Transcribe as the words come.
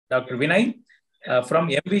Dr. Vinay from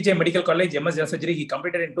MCh Medical College, MS General Surgery. He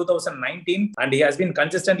completed in 2019 and he has been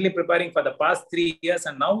consistently preparing for the past 3 years.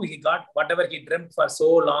 And now he got whatever he dreamt for so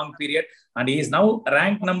long period. And he is now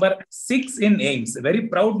ranked number 6 in AIMS. A very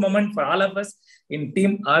proud moment for all of us in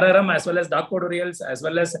team RRM as well as DocTutorials as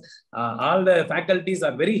well as all the faculties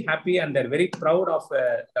are very happy and they're very proud of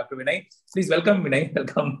Dr. Vinay. Please welcome Vinay.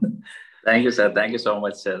 Welcome. Thank you, sir. Thank you so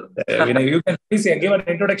much, sir. Vinay, you can please give an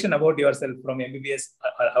introduction about yourself from MBBS,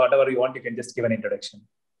 whatever you want. You can just give an introduction.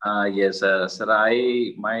 Yes, sir.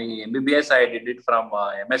 My MBBS I did it from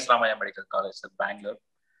MS Medical College, sir, Bangalore.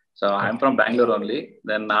 So I'm from Bangalore only.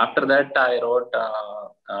 Then after that, I wrote.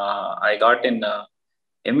 I got in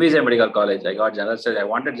MCh Medical College. I got general surgery. I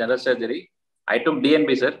wanted general surgery. I took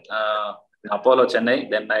DNB, sir, Apollo Chennai.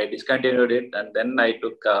 Then I discontinued it, and then I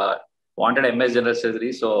took wanted MS general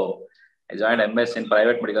surgery. So I joined MS in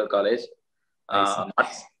private medical college.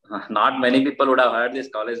 Not many people would have heard this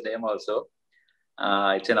college name also.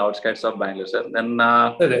 It's in outskirts of Bangalore, sir. Then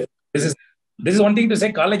this is one thing to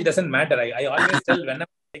say. College doesn't matter. I always tell whenever,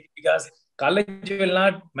 because college will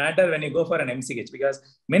not matter when you go for an MCH, because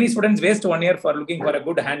many students waste 1 year for looking for a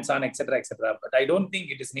good hands-on, etc., etc. But I don't think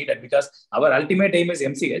it is needed because our ultimate aim is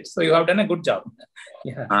MCH. So you have done a good job.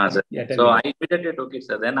 So I immediately took it,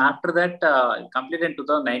 sir. Then after that, completed in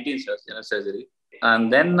 2019, sir, general surgery.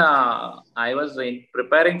 And then I was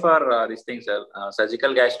preparing for this thing, sir,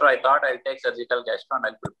 surgical gastro. I thought I'll take surgical gastro and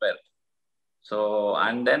I'll prepare. So,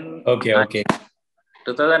 and then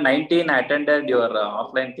 2019, I attended your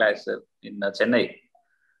offline class, sir, in Chennai.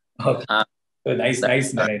 Okay. Nice.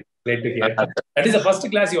 Great to hear. That is the first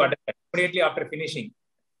class you attended immediately after finishing.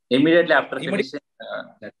 Immediately after finishing.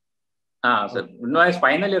 Sir. No, as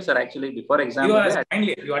final year, sir, actually, before exam. You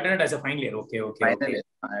attended as a final year. Okay. Final year.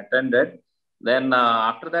 I attended. Then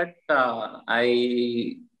after that,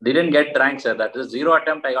 I didn't get rank, sir. That is 0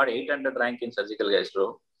 attempt. I got 800 rank in surgical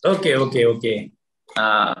gastro. Okay.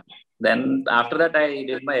 Then after that, I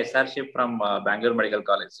did my SRship from Bangalore Medical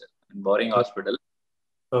College, sir, in Boring Hospital.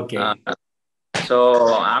 Okay.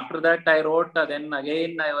 So after that, I wrote. Then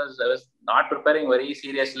again, I was not preparing very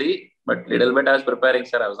seriously, but little bit I was preparing,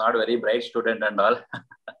 sir. I was not a very bright student and all.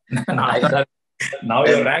 Now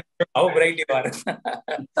your rank, how bright you are.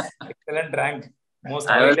 Excellent rank. Most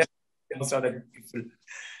of the people.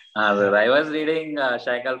 I was reading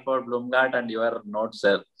Shackleton, Bloomgart and your notes,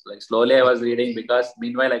 sir. Like slowly I was reading because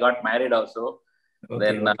meanwhile I got married also.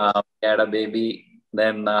 Then we had a baby.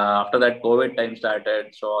 Then after that COVID time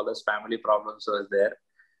started. So all those family problems was there.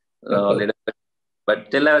 But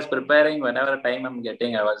till I was preparing, whenever time I'm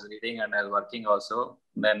getting, I was reading and I was working also.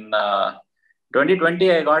 Then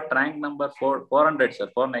 2020, I got rank number 400, sir,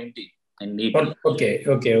 490 in NEET. Okay.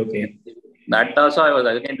 That also I was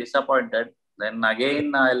again disappointed. Then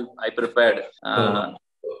again, I prepared.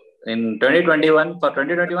 In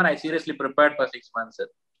 2021, I seriously prepared for 6 months, sir.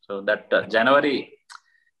 So that January,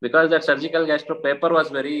 because that surgical gastro paper was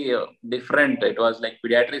very different. It was like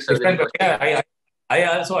pediatric surgery. I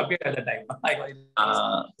also appeared at the time. It's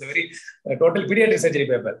a very total pediatric surgery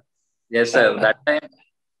paper. Yes, sir.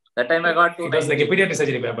 That time I got 290. It was like a pediatric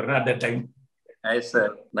surgery paper at that time. Yes,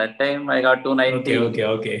 sir. That time I got 290.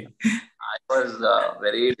 Okay. I was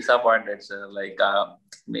very disappointed, sir. Like,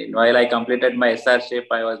 meanwhile, I completed my SRship.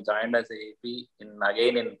 I was joined as a AP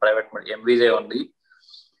again in private MCh only.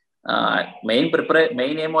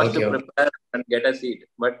 Main aim was to prepare and get a seat.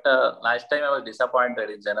 But last time I was disappointed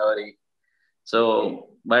in January. So,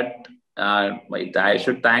 but I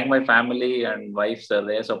should thank my family and wife, sir.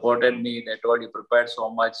 They supported me. They told you prepared so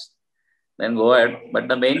much, then go ahead. But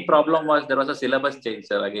the main problem was there was a syllabus change,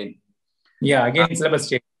 sir, again. Yeah, again syllabus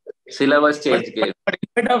change.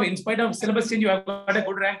 But in spite of syllabus change, you have got a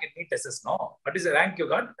good rank in NEET SS, no? What is the rank you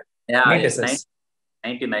got? Yeah, NEET SS.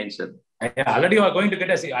 99, sir. Yeah, already you are going to get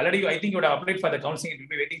a seat. Already, I think you would have applied for the counseling. You will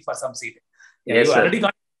be waiting for some seat. Yeah, yes, you sir. Already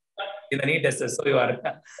got in the NEET SS, so you are.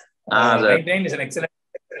 99 is an excellent.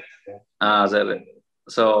 Sir.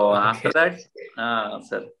 So after that,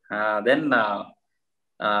 sir, then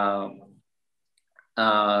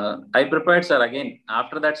I prepared, sir, again.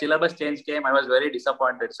 After that syllabus change came, I was very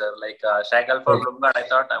disappointed, sir. Like Shackle for Bloomgart, I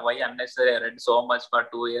thought, why unnecessary? I read so much for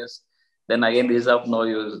 2 years. Then again, this is of no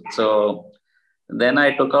use. So then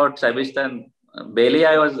I took out Sabistan. Bailey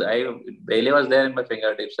was there in my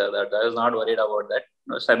fingertips, sir. That I was not worried about that.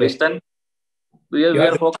 No, Sabistan, we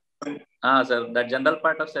were focused. Sir, that general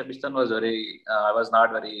part of Sabistan was very, I was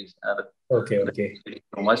not very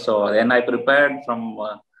too much. So then I prepared from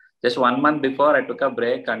just 1 month before. I took a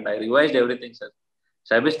break and I revised everything, sir.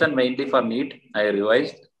 Sabistan mainly for NEET, I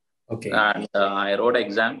revised. Okay. And I wrote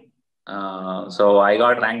exam. So I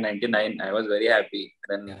got rank 99. I was very happy.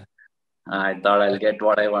 Then I thought I'll get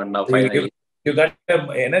what I want now finally. You got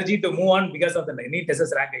energy to move on because of the NEET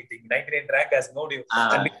SS rank, I think. 99 rank has moved you.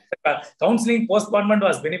 And counseling postponement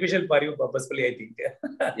was beneficial for you purposefully, I think.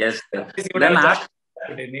 Yes, sir. Then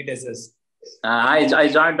NEET SS. I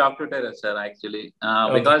joined DocTutorials, sir, actually.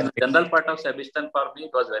 Because the general part of semester for me,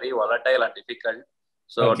 it was very volatile and difficult.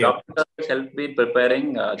 So DocTutorials helped me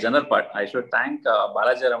preparing general part. I should thank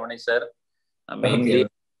Balaji Ramani, sir, mainly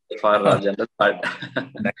for general part.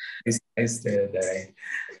 Nice.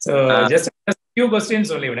 So just a few questions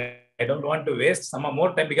only. I don't want to waste some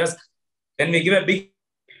more time because when we give a big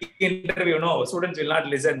interview, students will not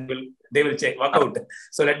listen. They will walk out.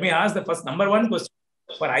 So let me ask the first number one question.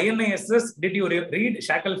 For INISS, did you read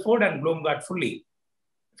Shackelford and Bloomgard fully?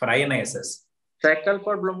 For INISS.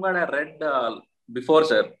 Shackelford, Bloomgard, I read before,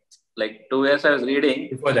 sir. Like 2 years I was reading.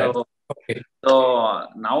 Before that. So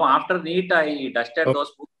now after NEET, I dusted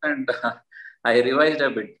those books and I revised a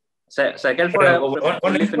bit. Shackelford.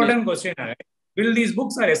 One important question. Will these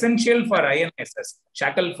books are essential for INISS?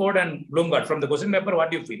 Shackelford and Bloomgard. From the question paper,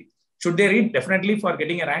 what do you feel? Should they read definitely for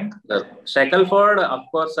getting a rank? Shackelford, of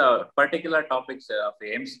course, particular topics of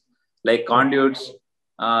aims like conduits.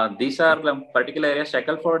 These are the particular areas.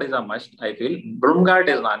 Shackelford is a must, I feel. Bloomgard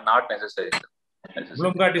is not necessary.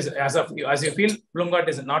 Bloomgard is, as you feel, Bloomgard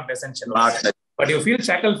is not essential. But you feel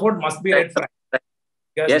Shackelford must be read for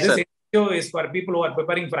because this issue is for people who are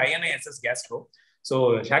preparing for INISS Gastro.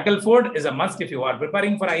 So Shackelford is a must if you are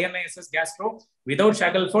preparing for INISS Gastro. Without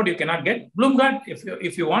Shackelford, you cannot get Bloomgard.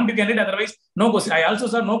 If you want, you can read. Otherwise, no question. I also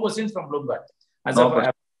saw no questions from Bloomgard.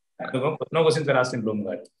 No questions were asked in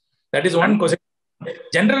Bloomgard. That is one question.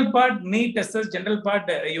 General part, NEET SS, general part,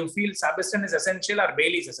 you feel Sebastian is essential or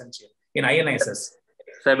Bailey is essential in INISS?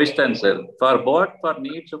 Sebastian, sir. For both for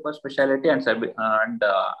NEET super specialty and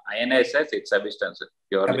INISS, it's Sebastian, sir.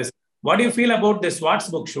 Purely. What do you feel about the Swartz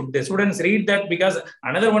book? Should the students read that? Because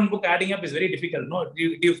another one book adding up is very difficult. No,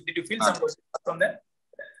 did you feel some questions from there?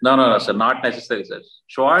 No, sir. Not necessary, sir.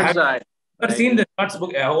 Swartz, I've never seen the Swartz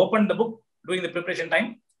book. I opened the book during the preparation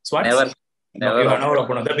time. Swartz? Never. You have never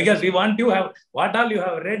opened that because we want to have what all you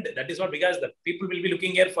have read. That is what, because the people will be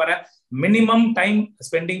looking here for a minimum time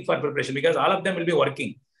spending for preparation because all of them will be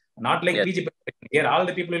working. Not like PG preparation. Here, all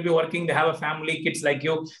the people will be working. They have a family, kids like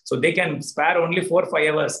you. So they can spare only 4 or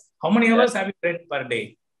 5 hours. How many hours have you read per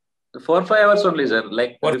day? 4 or 5 hours only, sir.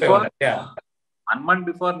 Like 4 before, 1 month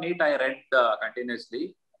before NEET, I read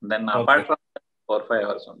continuously. Then apart from that, 4 or 5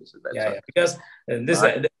 hours only. So that's because this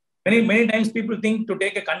many times people think to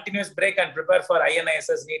take a continuous break and prepare for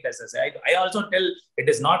INISS, NEET SS. I also tell it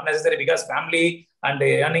is not necessary because family and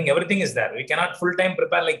earning, everything is there. We cannot full-time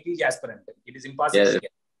prepare like PG aspirant. It is impossible. Yeah.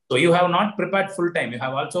 So you have not prepared full-time. You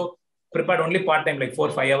have also prepared only part-time, like 4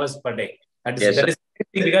 or 5 hours per day. That is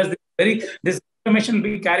because this information will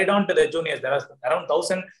be carried on to the juniors. There are around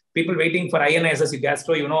 1,000 people waiting for INISS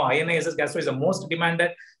Gastro. INISS Gastro is the most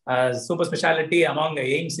demanded super specialty among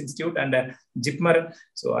AIMS Institute and JIPMER.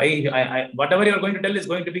 So I whatever you are going to tell is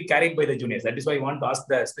going to be carried by the juniors. That is why I want to ask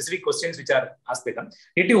the specific questions which are asked by them.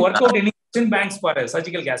 Did you work out any question banks for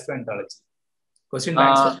surgical gastroenterology? Question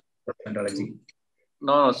banks for gastroenterology?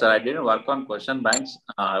 No, sir. I didn't work on question banks.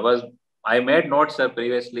 I made notes, sir,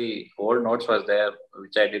 previously. Old notes was there,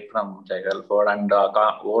 which I did from Shackelford, and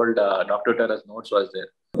old DocTutorials notes was there.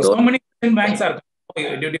 So many question banks are. Do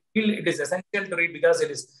you feel it is essential to read because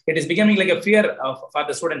it is becoming like a fear for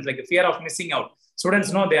the students, like a fear of missing out.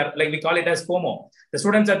 Students know they are, like we call it as FOMO. The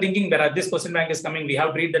students are thinking that this question bank is coming. We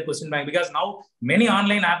have to read that question bank because now many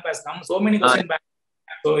online app has come. So many question banks.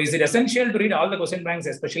 So is it essential to read all the question banks,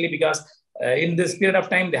 especially because in this period of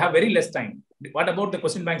time, they have very less time. What about the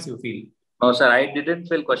question banks you feel? No, sir, I didn't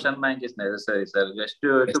feel question bank is necessary, sir. Just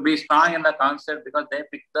to be strong in the concept because they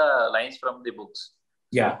pick the lines from the books.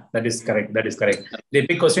 Yeah, that is correct. They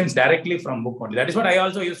pick questions directly from book only. That is what I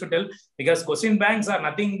also used to tell because question banks are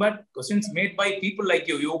nothing but questions made by people like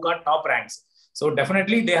you. You got top ranks. So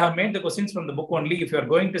definitely they have made the questions from the book only. If you are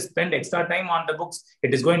going to spend extra time on the books,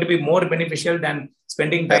 it is going to be more beneficial than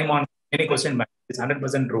spending time on any question bank. It's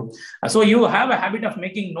 100% true. So you have a habit of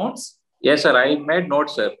making notes? Yes, sir. I made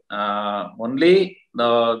notes, sir. Only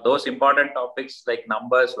those important topics like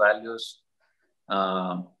numbers, values,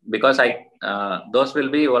 because those will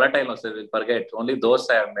be volatile, sir. We'll forget. Only those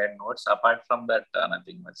I have made notes. Apart from that,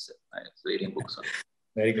 nothing much. Sir. I was reading books only.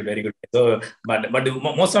 Very good. So, but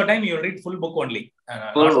most of the time you read full book only.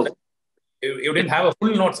 You didn't have a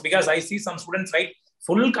full notes because I see some students write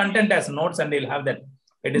full content as notes and they'll have that.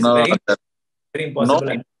 It is very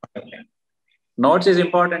impossible. Notes is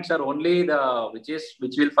important, sir. Only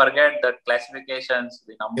which will forget the classifications,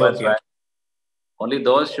 the numbers. Okay. Only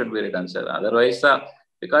those should be written, sir. Otherwise,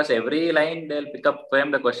 because every line they'll pick up frame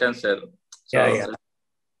the questions, sir. So,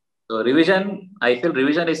 so revision, I feel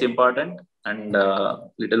revision is important, and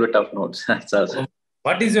little bit of notes. That's all, sir.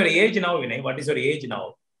 What is your age now, Vinay? What is your age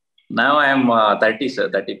now? Now I am 30, sir.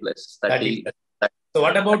 30 plus. 30. 30. So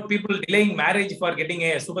what about people delaying marriage for getting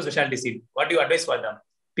a super specialty seat? What do you advise for them?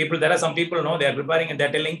 People, there are some people, they are preparing and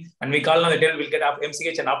they're telling, and we call now, they tell we'll get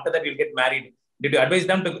MCH and after that we'll get married. Did you advise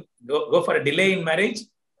them to go for a delay in marriage?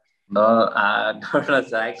 No, no,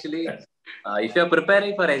 sir. Actually, if you're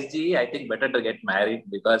preparing for SG, I think better to get married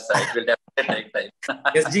because it will definitely take time.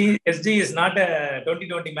 SG is not a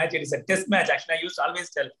 2020 match. It is a test match. Actually, I used to always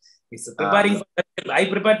tell, it's preparing. I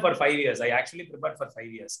prepared for 5 years. I actually prepared for 5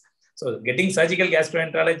 years. So getting surgical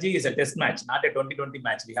gastroenterology is a test match, not a 2020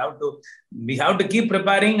 match. We have to keep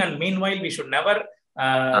preparing, and meanwhile, we should never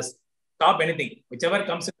stop anything. Whichever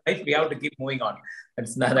comes in life, we have to keep moving on. That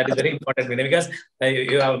is very important, because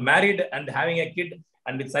you have married and having a kid,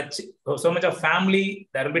 and with so much of family,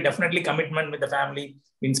 there will be definitely commitment with the family.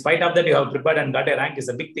 In spite of that, you have prepared and got a rank is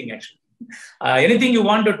a big thing, actually. Anything you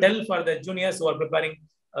want to tell for the juniors who are preparing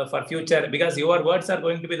for future, because your words are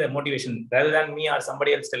going to be the motivation rather than me or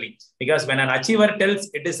somebody else telling. Because when an achiever tells,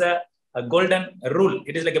 it is a golden rule.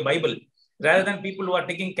 It is like a Bible. Rather than people who are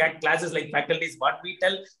taking classes like faculties, what we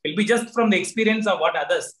tell will be just from the experience of what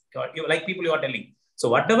others, like people you are telling. So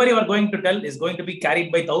whatever you are going to tell is going to be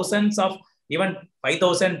carried by thousands of, even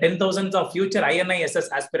 5,000, 10,000 of future INISS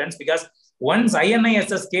aspirants. Because once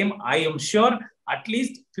INISS came, I am sure at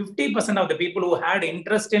least 50% of the people who had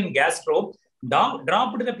interest in gastro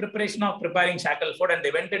dropped the preparation of preparing Shackelford and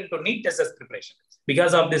they went into NEET SS preparation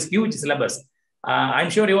because of this huge syllabus.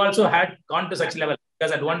 I'm sure you also had gone to such level,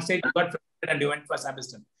 because at one stage you got prepared and you went for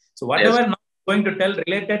assistant. So whatever now I'm going to tell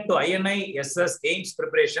related to INISS AIMS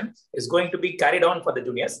preparation is going to be carried on for the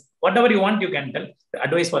juniors. Whatever you want, you can tell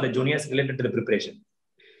advice for the juniors related to the preparation.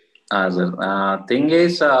 Thing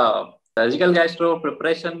is, surgical gastro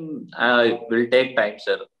preparation will take time,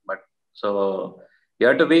 sir. But so you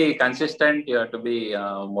have to be consistent. You have to be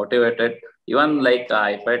motivated. Even like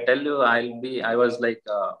if I tell you, I was like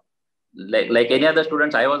any other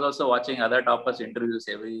students, I was also watching other toppers interviews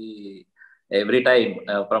every time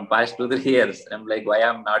from past 2-3 years. I'm like, why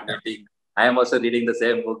I'm not getting? I am also reading the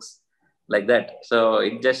same books like that. So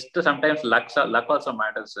it just sometimes luck also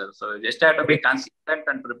matters, sir. So you just have to be consistent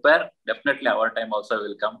and prepare. Definitely our time also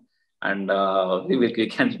will come, and we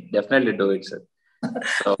can definitely do it, sir.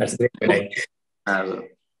 So that's great.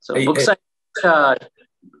 So books,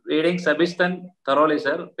 reading Sabistan thoroughly,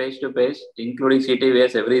 sir, page to page, including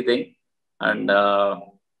CTVS, everything. And for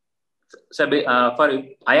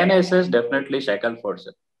INISS, definitely Shackelford,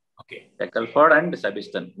 sir. Okay. Shackelford and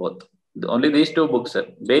Sabistan, both. Only these two books, sir.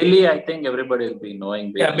 Bailey, I think everybody will be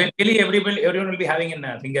knowing. Bailey. Yeah, Bailey, everyone will be having in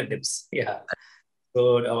fingertips. Yeah.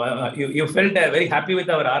 So you felt very happy with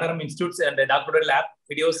our RRM Institutes and the doctoral lab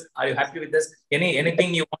videos. Are you happy with this?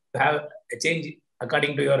 Anything you want to have a change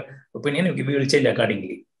according to your opinion? We will change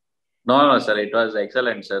accordingly. No, sir. It was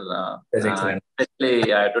excellent, sir. That's excellent.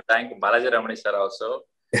 Especially, I have to thank Balaji Ramani, sir, also.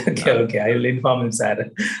 Okay. I will inform him, sir.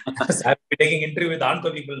 Sir, we're taking interview with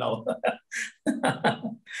onco people now.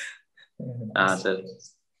 Sir.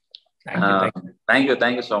 Thank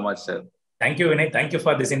you so much, sir. Thank you, Vinay. Thank you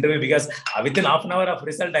for this interview, because within half an hour of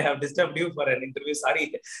result, I have disturbed you for an interview.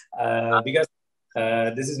 Sorry, because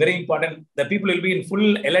this is very important. The people will be in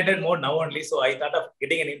full elated mode now only. So I thought of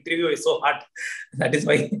getting an interview is so hard. That is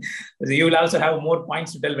why you will also have more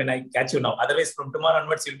points to tell when I catch you now. Otherwise, from tomorrow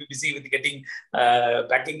onwards, you'll be busy with getting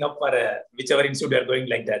packing up for whichever institute you are going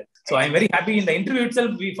like that. So I'm very happy. In the interview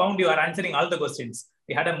itself, we found you are answering all the questions.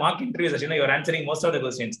 We had a mock interview session. You are answering most of the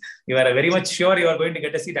questions. You are very much sure you are going to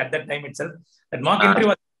get a seat at that time itself. That mock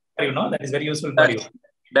interview, that is very useful for you.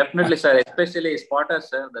 Definitely, sir. Especially spotters,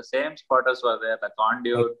 sir. The same spotters were there. The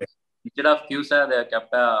conduit. Okay. Instead of QSA, they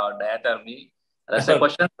kept a diathermy. The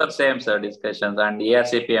questions are same, sir. Discussions and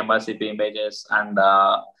ERCP, MRCP images, and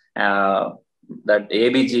that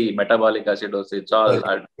ABG, metabolic acidosis. It's all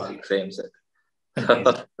same, sir.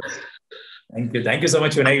 Thank you so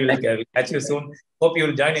much, Vinay. We'll catch you soon. Hope you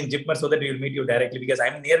will join in Jipmer so that we will meet you directly, because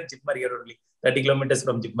I'm near Jipmer here only, 30 kilometers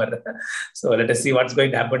from Jipmer. So let us see what's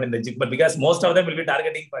going to happen in the Jipmer, because most of them will be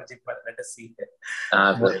targeting for Jipmer. Let us see.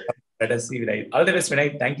 Let us see, Vinay. All the best,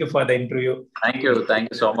 Vinay. Thank you for the interview. Thank you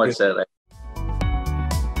so much, sir.